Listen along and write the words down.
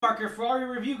Parker Ferrari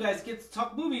review, guys. Get to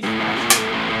talk movies.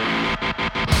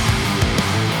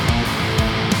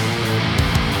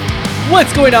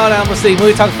 What's going on, Alamo City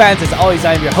Movie Talk fans? As always,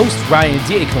 I am your host, Ryan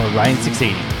D.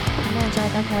 Ryan680.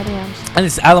 And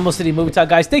this is Alamo City Movie Talk,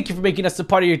 guys. Thank you for making us a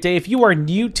part of your day. If you are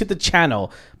new to the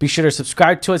channel, be sure to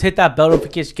subscribe to us. Hit that bell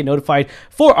notification to get notified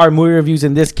for our movie reviews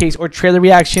in this case, or trailer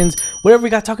reactions, whatever we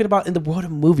got talking about in the world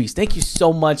of movies. Thank you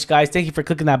so much, guys. Thank you for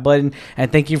clicking that button, and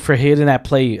thank you for hitting that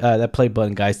play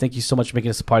button, guys. Thank you so much for making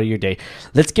us a part of your day.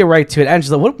 Let's get right to it.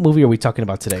 Angela, what movie are we talking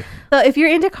about today? So if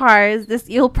you're into cars,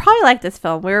 you'll probably like this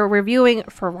film. We're reviewing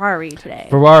Ferrari today.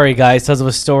 Ferrari, guys, tells of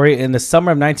a story in the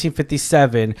summer of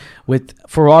 1957 with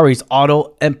Ferrari's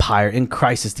auto empire in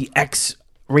crisis. The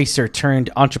ex-racer turned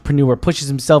entrepreneur pushes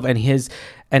himself and his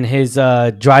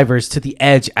drivers to the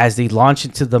edge as they launch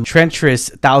into the treacherous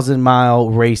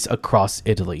 1,000-mile race across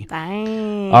Italy.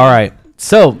 Dang. All right,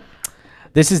 so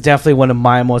this is definitely one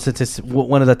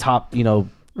of the top,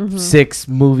 6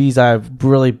 movies I've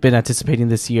really been anticipating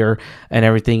this year and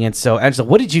everything. And so, Angela,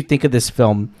 what did you think of this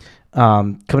film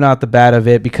coming out the bat of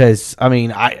it? Because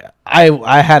I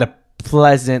had a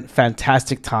pleasant,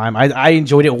 fantastic time. I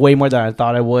enjoyed it way more than I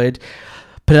thought I would.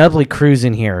 Penelope Cruz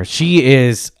in here, she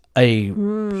is a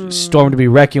storm to be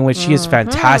reckoned with. She is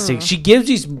fantastic. She gives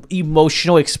these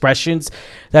emotional expressions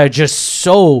that are just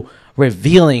so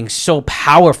revealing, so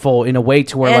powerful in a way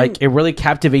to where it really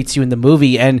captivates you in the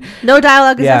movie, and no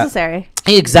dialogue is necessary.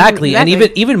 Exactly. And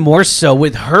even more so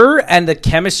with her, and the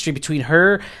chemistry between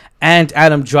her and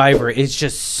Adam Driver is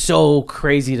just so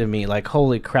crazy to me. Like,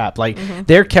 holy crap. Like,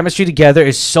 their chemistry together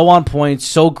is so on point,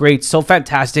 so great, so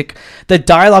fantastic. The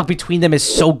dialogue between them is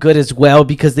so good as well,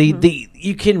 because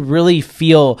you can really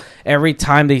feel every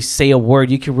time they say a word,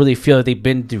 you can really feel that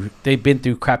they've been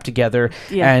through crap together.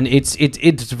 Yeah. And it's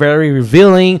very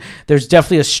revealing. There's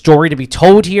definitely a story to be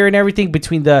told here and everything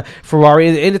between the Ferrari,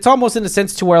 and it's almost in a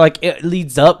sense to where like it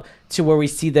leads up to where we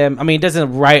see them. I mean, it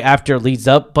doesn't right after it leads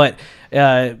up, but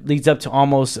leads up to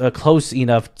almost close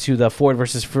enough to the Ford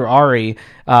versus Ferrari,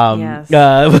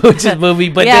 which is movie,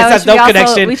 but this has no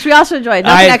connection. Which we also enjoyed.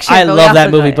 No connection. I love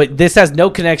that movie, but this has no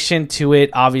connection to it,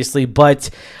 obviously. But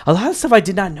a lot of stuff I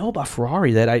did not know about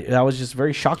Ferrari that was just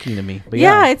very shocking to me. But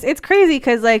it's crazy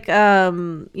because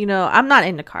I'm not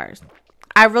into cars.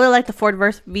 I really like the Ford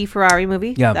v Ferrari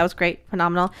movie. Yeah, that was great,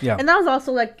 phenomenal. Yeah, and that was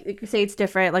also like you could say it's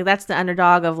different. Like that's the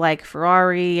underdog of like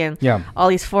Ferrari and all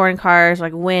these foreign cars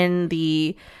like win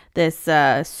this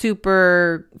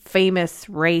super famous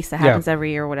race that happens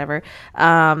every year or whatever.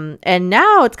 And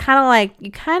now it's kind of like you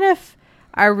kind of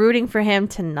are rooting for him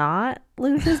to not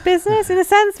lose his business in a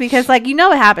sense, because like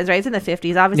what happens, right? It's in the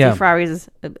 50s. Obviously Ferrari's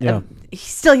he's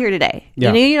still here today.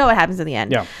 You know what happens in the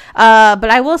end. But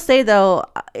I will say though,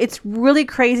 it's really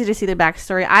crazy to see the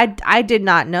backstory. I did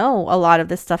not know a lot of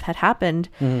this stuff had happened.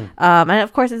 And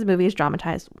of course this movie is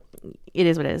dramatized. It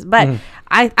is what it is, but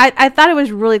I thought it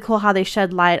was really cool how they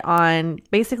shed light on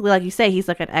basically, like you say, he's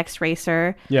like an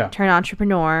ex-racer turned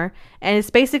entrepreneur, and it's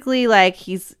basically like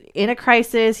he's in a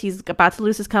crisis. He's about to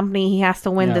lose his company. He has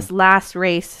to win this last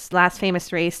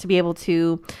famous race to be able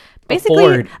to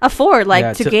basically afford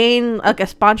to gain like a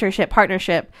sponsorship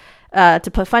partnership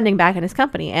to put funding back in his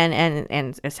company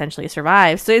and essentially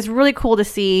survive. So it's really cool to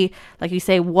see, like you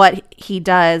say, what he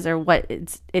does or what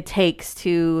it takes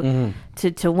to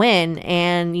win.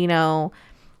 And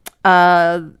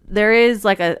there is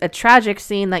like a tragic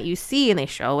scene that you see, and they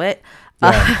show it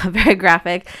very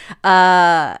graphic,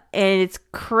 and it's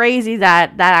crazy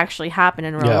that actually happened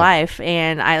in real life.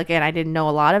 And I didn't know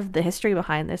a lot of the history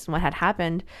behind this and what had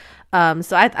happened.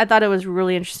 So I thought it was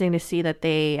really interesting to see that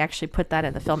they actually put that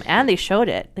in the film, and they showed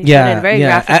it. They showed it in very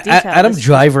graphic detail. Adam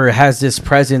Driver has this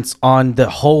presence on the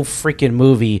whole freaking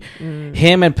movie.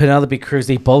 Him and Penelope Cruz,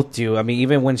 they both do. I mean,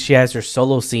 even when she has her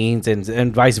solo scenes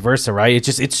and vice versa, right?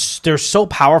 They're so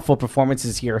powerful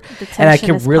performances here, and I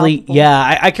can really,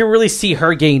 I can really see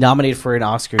her getting nominated for an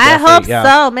Oscar. I hope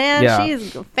so, man.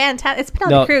 She's fantastic. It's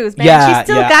Penelope Cruz, man. She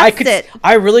still got it.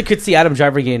 I really could see Adam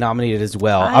Driver getting nominated as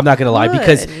well. I'm not gonna lie,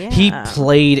 because he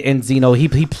played Enzino.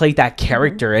 He played that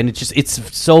character, and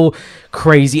it's so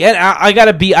crazy. And I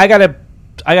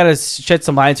gotta shed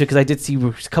some light into it, because I did see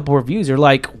a couple reviews. They're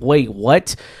like, wait,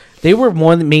 what? They were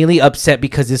mainly upset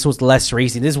because this was less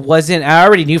racing. This wasn't. I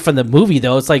already knew from the movie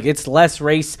though. It's like it's less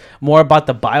race, more about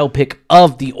the biopic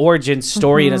of the origin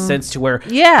story in a sense, to where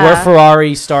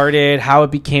Ferrari started, how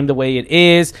it became the way it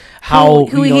is, how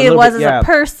who he was as a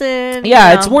person.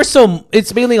 Yeah, it's more so.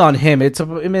 It's mainly on him. It's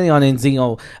mainly on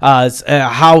Enzino.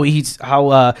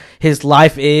 How his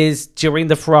life is during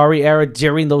the Ferrari era,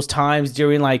 during those times,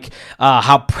 during like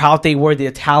how proud they were, the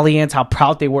Italians, how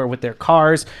proud they were with their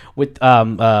cars, with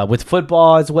with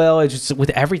football as well. It's just with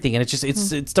everything, and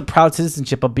it's the proud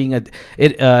citizenship of being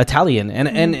Italian,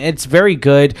 and it's very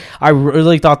good. I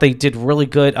really thought they did really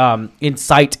good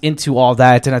insight into all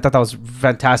that, and I thought that was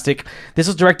fantastic. This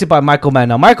was directed by Michael Mann.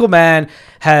 Now, Michael Mann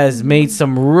has made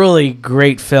some really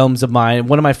great films of mine.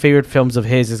 One of my favorite films of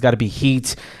his has got to be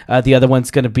Heat. The other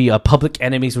one's going to be Public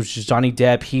Enemies, which is Johnny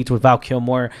Depp. Heat with Val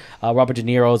Kilmer, Robert De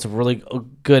Niro. It's a really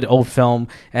good old film,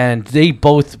 and they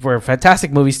both were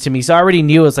fantastic movies to me. So I already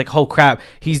knew, it was like, oh crap,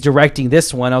 he's directing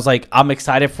this one. I was like, I'm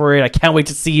excited for it. I can't wait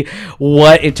to see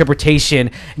what interpretation.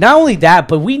 Not only that,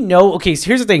 but we know, okay, so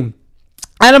here's the thing.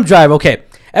 Adam Driver, okay,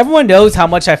 everyone knows how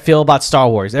much I feel about Star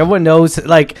Wars. Everyone knows,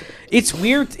 like, it's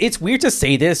weird to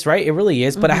say this, right? It really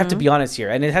is, but I have to be honest here,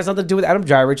 and it has nothing to do with Adam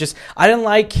Driver. Just, I didn't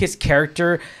like his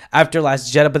character after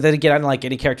Last Jedi, but then again, I didn't like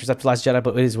any characters after Last Jedi,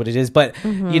 but it is what it is. But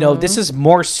you know, this is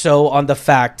more so on the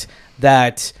fact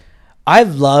that I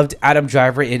loved Adam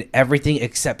Driver in everything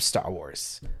except Star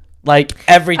Wars. Like,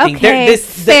 everything. Okay,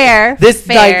 fair.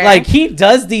 Like he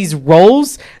does these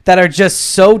roles that are just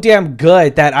so damn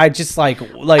good that I just like.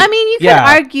 I mean, you could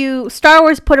argue Star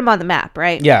Wars put him on the map,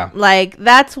 right? Yeah. Like,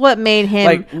 that's what made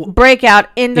him break out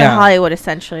into Hollywood,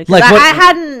 essentially. Like,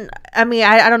 I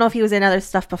don't know if he was in other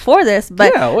stuff before this,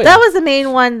 but that was the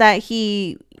main one that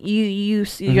you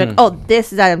like, oh,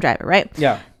 this is Adam Driver, right?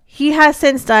 Yeah. He has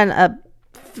since done a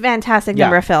fantastic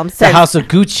number of films. The House of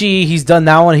Gucci, he's done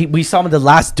that one. We saw him in The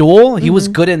Last Duel. He was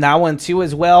good in that one too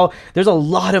as well. There's a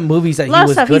lot of movies that he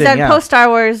was good in. He's done post Star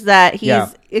Wars that he's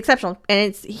exceptional,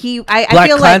 and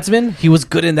Black Klansman, he was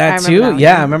good in that too.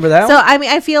 I remember that. So I mean,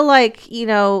 I feel like, you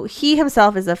know, he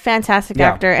himself is a fantastic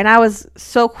actor, and it was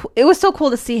so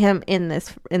cool to see him in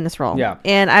this role. Yeah,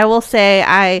 and I will say,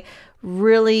 I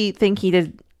really think he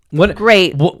did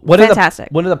great. Fantastic.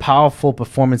 One of the powerful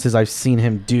performances I've seen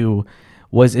him do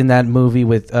was in that movie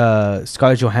with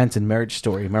Scarlett Johansson, Marriage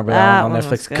Story. Remember that one on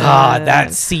Netflix? God,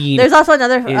 that scene. There's also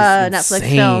another Netflix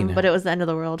film, but it was The End of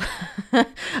the World,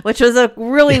 which was a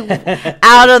really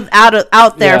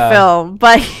out there film,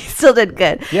 but he still did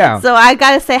good. Yeah. So I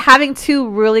gotta say, having two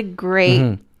really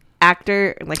great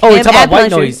actor, like, oh, you're talking about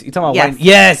White Noise. You're talking about White.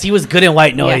 Yes, he was good in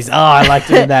White Noise. Yes. Oh, I liked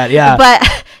him in that. Yeah. But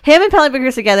him and Pelly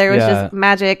Vickers together was just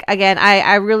magic. Again,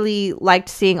 I really liked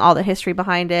seeing all the history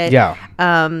behind it. Yeah.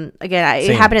 Again,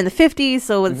 it happened in the 50s,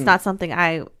 so it's not something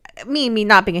me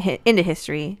not being into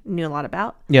history knew a lot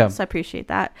about. Yeah. So I appreciate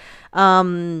that.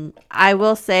 I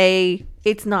will say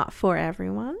it's not for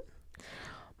everyone.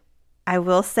 I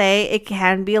will say it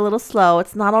can be a little slow.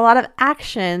 It's not a lot of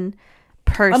action.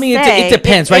 I mean, it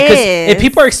depends, right? Because if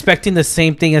people are expecting the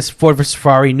same thing as Ford versus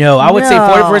Ferrari, I would say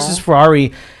Ford versus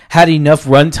Ferrari had enough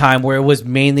runtime where it was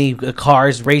mainly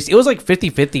cars race. It was like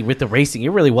 50-50 with the racing. It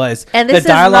really was. And this the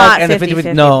dialogue is not and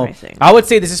 50-50 no, racing. I would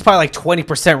say this is probably like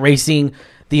 20% racing.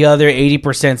 The other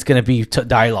 80% is going to be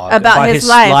dialogue about his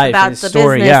life, about his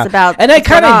story, business, about. And I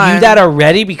kind of knew that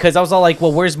already because I was all like,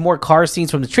 "Well, where's more car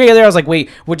scenes from the trailer?" I was like, "Wait,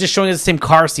 we're just showing us the same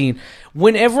car scene."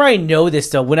 Whenever I know this,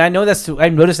 though, I noticed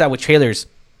that with trailers,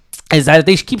 is that if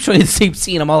they keep showing the same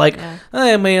scene, I'm all like,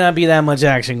 it may not be that much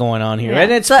action going on here,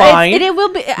 and it's fine. It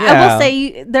will be. I will say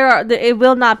it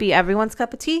will not be everyone's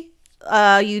cup of tea.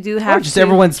 You do have or just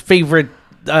everyone's favorite.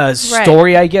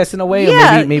 Story, I guess, in a way.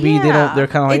 Yeah, or maybe they don't. They're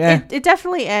kind of like it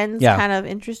definitely ends kind of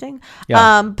interesting.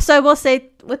 Yeah. So I will say,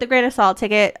 with a grain of salt,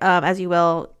 take it as you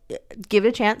will. Give it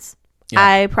a chance. Yeah.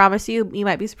 I promise you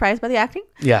might be surprised by the acting.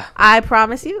 Yeah. I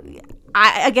promise you.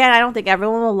 I don't think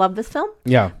everyone will love this film.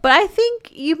 Yeah. But I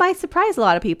think you might surprise a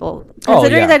lot of people.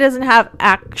 Considering that it doesn't have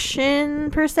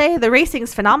action per se. The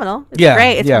racing's phenomenal. It's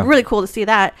great. It's really cool to see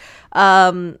that.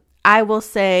 I will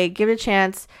say, give it a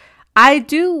chance. I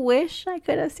do wish I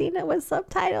could have seen it with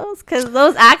subtitles because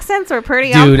those accents were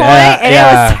pretty on point, and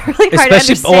it was really hard to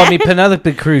understand. I mean,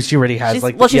 Penelope Cruz, she already has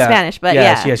she's Spanish, but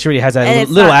she already has that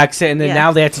little accent, and then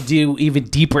now they have to do even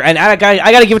deeper. And I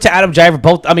got to give it to Adam Driver.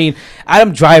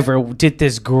 Adam Driver did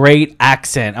this great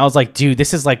accent. I was like, dude,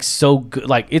 this is like so good.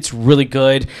 Like, it's really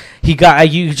good.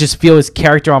 You just feel his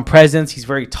character on presence. He's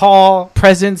very tall,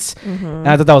 presence, and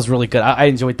I thought that was really good. I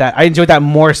enjoyed that. I enjoyed that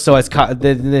more so than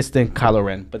Kylo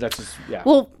Ren, but that's.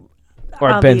 Or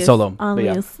Ben Solo.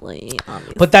 Obviously.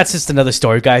 But that's just another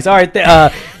story, guys. All right.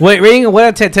 Rating 1 out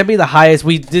of 10. 10 being the highest.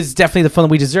 This is definitely the film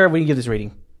we deserve. What do you give this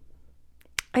rating?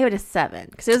 I give it a 7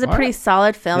 because it was a pretty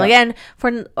solid film. Yeah. Again,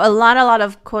 for a lot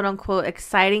of quote unquote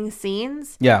exciting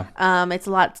scenes. Yeah. It's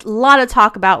a lot of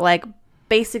talk about like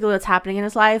basically what's happening in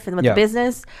his life and with the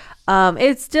business.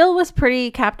 It still was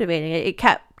pretty captivating. It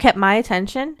kept my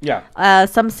attention. Yeah.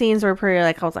 Some scenes were pretty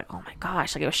I was like, oh my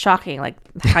gosh, like it was shocking, like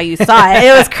how you saw it.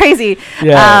 It was crazy.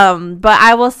 Yeah. But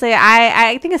I will say,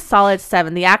 I think a solid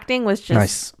 7. The acting was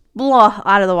just blah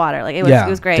out of the water. Like it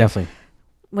was great. Definitely.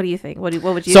 What do you think? What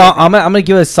would you? So I'm gonna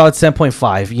give it a solid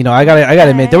 7.5. You know, I gotta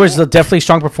admit there was definitely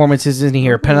strong performances in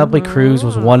here. Penelope Cruz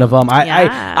was one of them.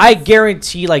 I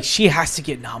guarantee like she has to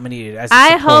get nominated as a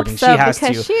supporting. I hope so, she has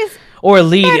because she's or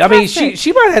lead. Fantastic. I mean,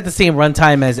 she probably had the same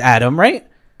runtime as Adam, right?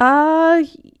 I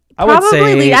would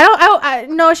say lead. I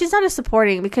don't. No, she's not a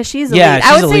supporting because she's a lead.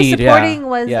 I would say supporting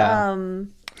was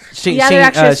Shane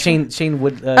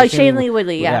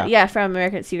Woodley, from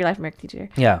Secret Life American Teacher.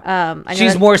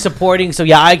 She's more supporting, so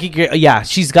I could.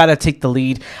 She's got to take the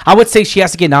lead. I would say she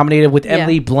has to get nominated with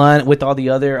Emily Blunt, with all the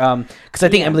other, because I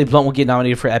think Emily Blunt will get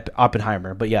nominated for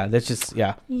Oppenheimer. But that's just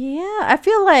I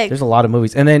feel like there's a lot of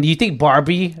movies, and then you think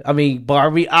Barbie? I mean,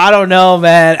 Barbie. I don't know,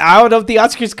 man. I don't know if the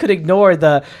Oscars could ignore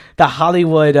the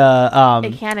Hollywood.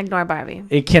 It can't ignore Barbie.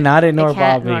 It cannot ignore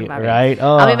Barbie, right?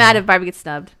 Oh. I'll be mad if Barbie gets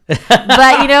snubbed.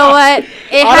 But you know what?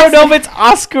 I don't know if it's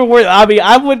Oscar worthy. I mean,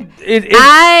 I would.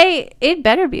 It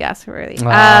better be Oscar worthy.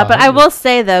 But I will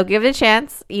say though, give it a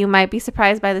chance. You might be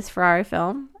surprised by this Ferrari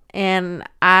film, and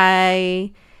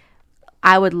I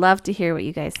would love to hear what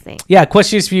you guys think.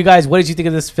 Questions for you guys. What did you think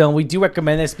of this film? We do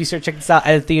recommend this. Be sure to check this out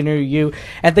at a theater near you.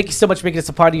 And thank you so much for making this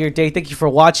a part of your day. Thank you for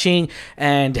watching,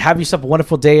 and have yourself a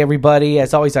wonderful day, everybody.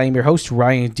 As always, I am your host,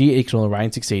 Ryan D. aka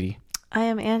Ryan 680. I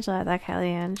am Angela, that Kylie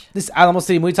Ange. This is Alamo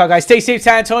City Movie Talk, guys. Stay safe,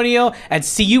 San Antonio, and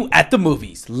see you at the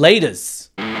movies. Laters.